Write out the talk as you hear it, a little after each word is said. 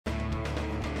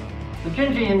The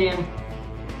DZINDZI Indian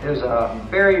is a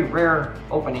very rare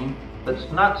opening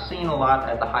that's not seen a lot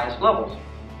at the highest levels.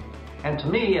 And to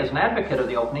me, as an advocate of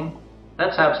the opening,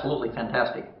 that's absolutely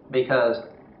fantastic because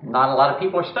not a lot of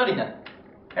people are studying it.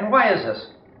 And why is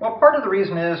this? Well, part of the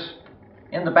reason is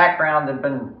in the background there have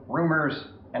been rumors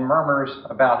and murmurs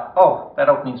about, oh, that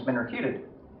opening's been refuted.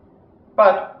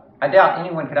 But I doubt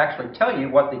anyone could actually tell you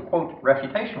what the quote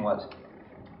refutation was.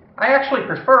 I actually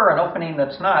prefer an opening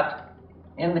that's not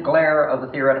in the glare of the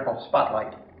theoretical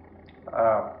spotlight.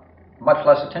 Much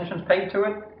less attention's paid to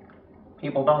it.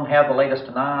 People don't have the latest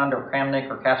Anand or Kramnik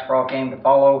or Kasparov game to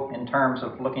follow in terms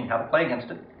of looking how to play against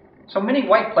it. So many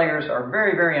white players are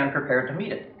very, very unprepared to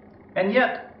meet it. And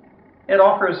yet, it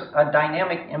offers a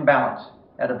dynamic imbalance.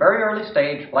 At a very early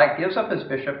stage, black gives up his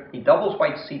bishop, he doubles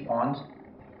white's c-pawns.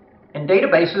 In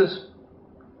databases,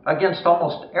 against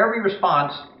almost every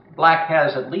response, black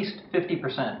has at least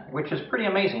 50%, which is pretty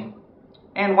amazing.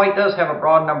 And white does have a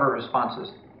broad number of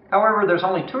responses. However, there's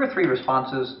only 2 or 3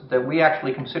 responses that we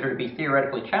actually consider to be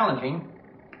theoretically challenging,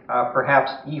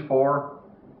 perhaps e4,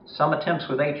 some attempts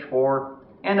with h4,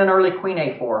 and an early queen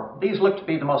a4. These look to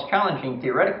be the most challenging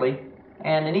theoretically,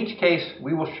 and in each case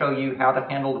we will show you how to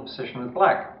handle the position with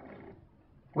black.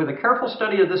 With a careful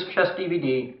study of this chess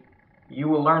DVD, you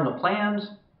will learn the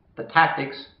plans, the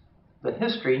tactics, the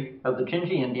history of the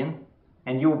DZINDZI Indian,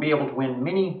 and you will be able to win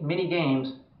many, many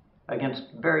games against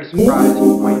very surprised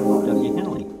white W.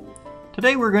 Henley.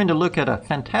 Today we're going to look at a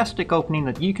fantastic opening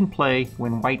that you can play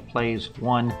when white plays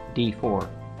 1d4.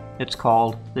 It's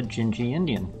called the DZINDZI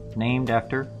Indian, named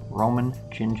after Roman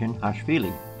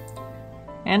Dzindzin-ashvili.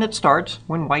 And it starts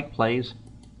when white plays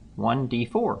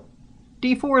 1d4.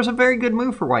 d4 is a very good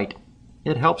move for white.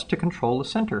 It helps to control the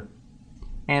center.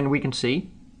 And we can see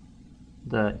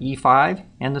the e5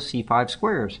 and the c5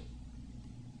 squares.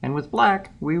 And with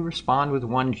black, we respond with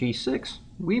 1g6.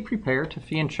 We prepare to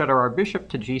fianchetto our bishop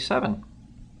to g7.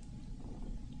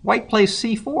 White plays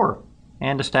c4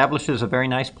 and establishes a very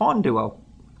nice pawn duo.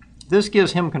 This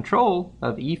gives him control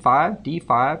of e5,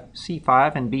 d5,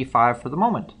 c5, and b5 for the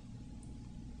moment.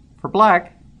 For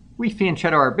black, we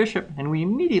fianchetto our bishop and we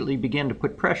immediately begin to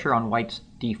put pressure on white's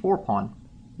d4 pawn.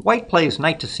 White plays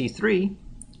knight to c3.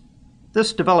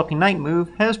 This developing knight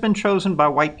move has been chosen by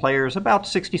white players about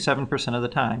 67% of the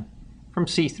time. From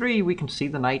c3, we can see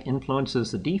the knight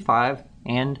influences the d5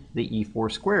 and the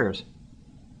e4 squares.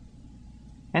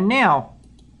 And now,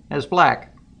 as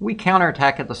black, we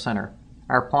counterattack at the center.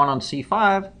 Our pawn on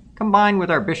c5, combined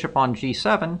with our bishop on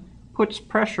g7, puts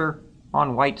pressure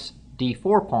on white's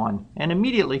d4 pawn and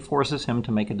immediately forces him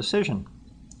to make a decision.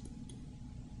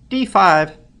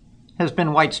 d5 has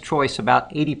been white's choice about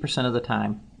 80% of the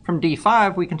time. From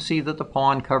d5, we can see that the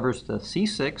pawn covers the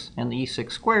c6 and the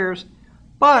e6 squares,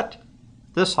 but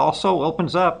this also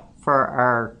opens up for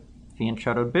our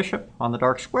fianchettoed bishop on the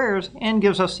dark squares and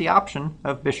gives us the option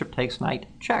of bishop takes knight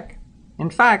check. In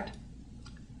fact,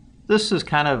 this is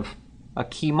kind of a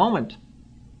key moment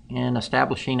in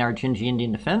establishing our DZINDZI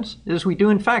Indian defense, is we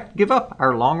do in fact give up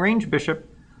our long-range bishop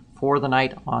for the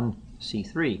knight on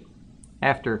c3.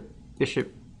 After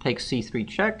bishop takes c3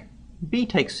 check, b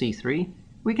takes c3,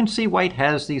 we can see white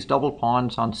has these double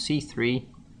pawns on c3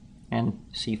 and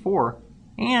c4,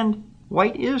 and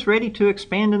white is ready to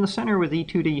expand in the center with e2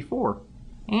 to e4.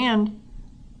 And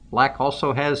black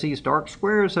also has these dark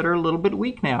squares that are a little bit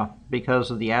weak now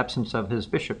because of the absence of his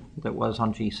bishop that was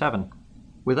on g7.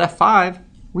 With f5,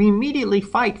 we immediately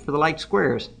fight for the light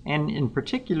squares, and in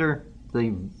particular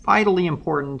the vitally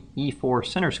important e4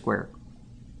 center square.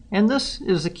 And this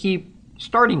is the key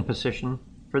starting position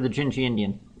for the DZINDZI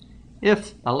Indian.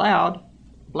 If allowed,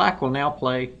 black will now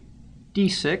play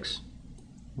d6,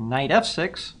 knight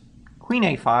f6, queen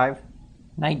a5,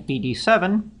 knight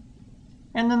bd7,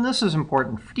 and then this is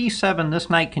important. For d7, this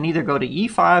knight can either go to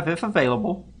e5 if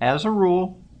available. As a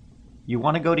rule, you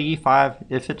want to go to e5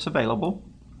 if it's available,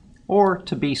 or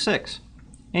to b6.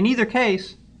 In either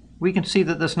case, we can see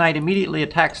that this knight immediately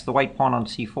attacks the white pawn on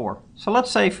c4. So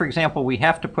let's say, for example, we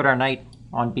have to put our knight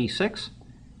on b6.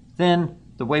 Then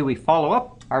the way we follow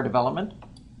up our development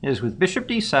is with bishop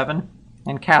d7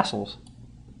 and castles.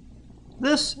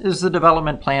 This is the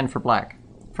development plan for black.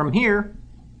 From here,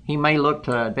 he may look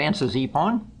to advance his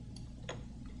e-pawn.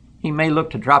 He may look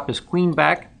to drop his queen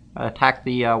back, attack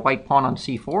the white pawn on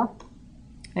c4.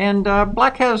 And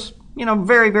black has,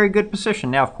 very, very good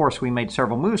position. Now, of course, we made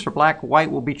several moves for black.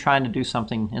 White will be trying to do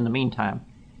something in the meantime.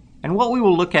 And what we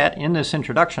will look at in this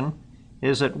introduction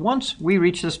is that once we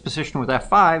reach this position with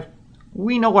f5,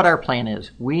 we know what our plan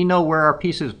is. We know where our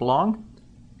pieces belong.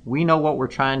 We know what we're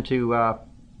trying to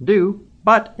do,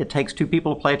 but it takes 2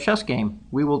 people to play a chess game.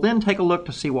 We will then take a look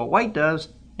to see what white does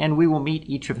and we will meet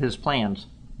each of his plans.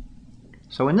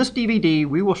 So in this DVD,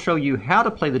 we will show you how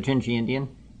to play the DZINDZI Indian,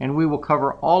 and we will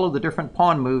cover all of the different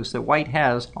pawn moves that white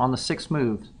has on the 6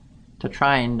 moves to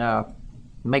try and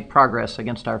make progress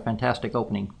against our fantastic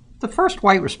opening. The first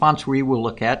white response we will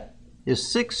look at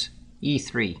is 6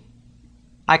 E3.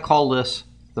 I call this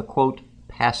the quote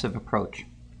passive approach.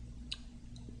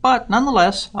 But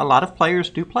nonetheless, a lot of players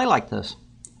do play like this.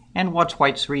 And what's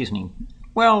white's reasoning?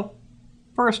 Well,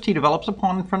 first he develops a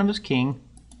pawn in front of his king,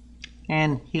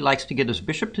 and he likes to get his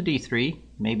bishop to d3,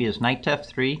 maybe his knight to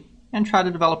f3, and try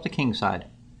to develop the king side.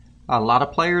 A lot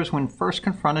of players, when first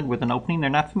confronted with an opening they're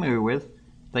not familiar with,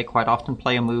 they quite often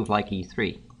play a move like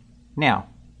e3. Now,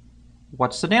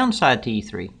 what's the downside to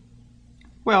e3?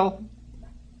 Well,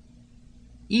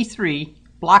 e3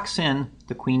 blocks in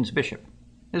the queen's bishop.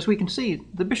 As we can see,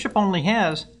 the bishop only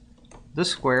has this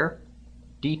square,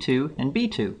 d2, and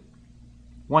b2.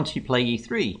 Once you play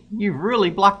e3, you've really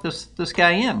blocked this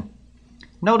guy in.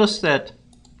 Notice that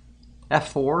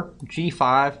f4,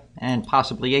 g5, and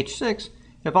possibly h6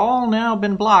 have all now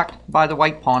been blocked by the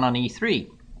white pawn on e3.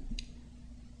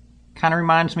 Kind of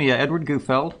reminds me of Edward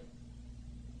Gufeld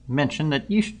mentioned that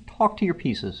you should talk to your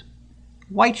pieces.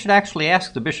 White should actually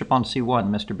ask the bishop on c1,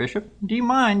 Mr. Bishop, do you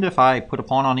mind if I put a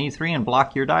pawn on e3 and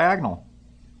block your diagonal?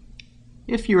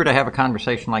 If you were to have a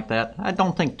conversation like that, I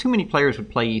don't think too many players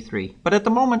would play e3. But at the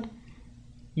moment,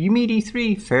 you meet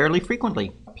e3 fairly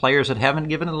frequently. Players that haven't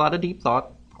given a lot of deep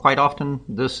thought, quite often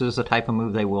this is the type of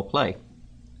move they will play.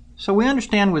 So we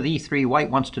understand with e3, white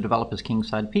wants to develop his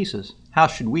kingside pieces. How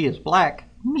should we as black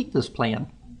meet this plan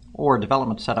or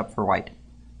development setup for white?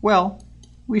 Well,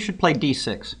 we should play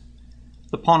d6.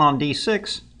 The pawn on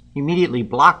d6 immediately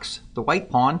blocks the white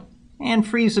pawn and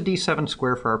frees the d7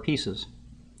 square for our pieces.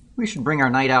 We should bring our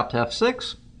knight out to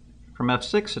f6. From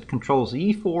f6 it controls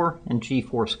the e4 and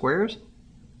g4 squares.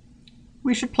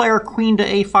 We should play our queen to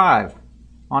a5.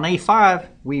 On a5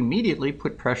 we immediately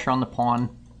put pressure on the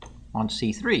pawn on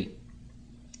c3.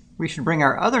 We should bring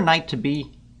our other knight to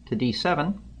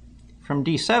d7. From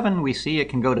d7 we see it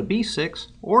can go to b6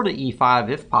 or to e5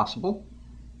 if possible,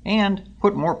 and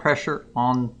put more pressure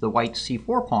on the white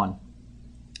c4 pawn.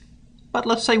 But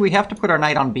let's say we have to put our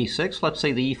knight on b6. Let's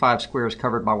say the e5 square is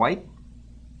covered by white.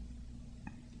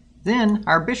 Then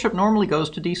our bishop normally goes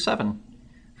to d7.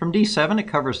 From d7 it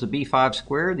covers the b5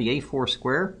 square, the a4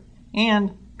 square,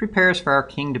 and prepares for our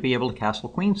king to be able to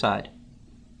castle queenside.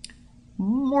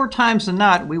 More times than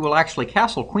not, we will actually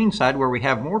castle queenside where we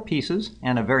have more pieces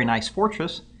and a very nice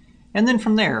fortress. And then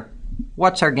from there,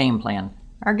 what's our game plan?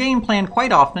 Our game plan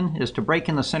quite often is to break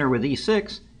in the center with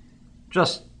e6,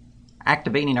 just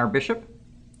activating our bishop.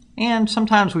 And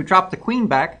sometimes we drop the queen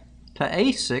back to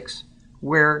a6,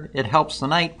 where it helps the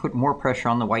knight put more pressure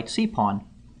on the white c-pawn.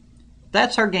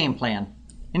 That's our game plan.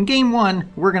 In game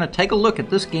 1, we're going to take a look at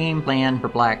this game plan for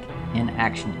black in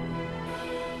action.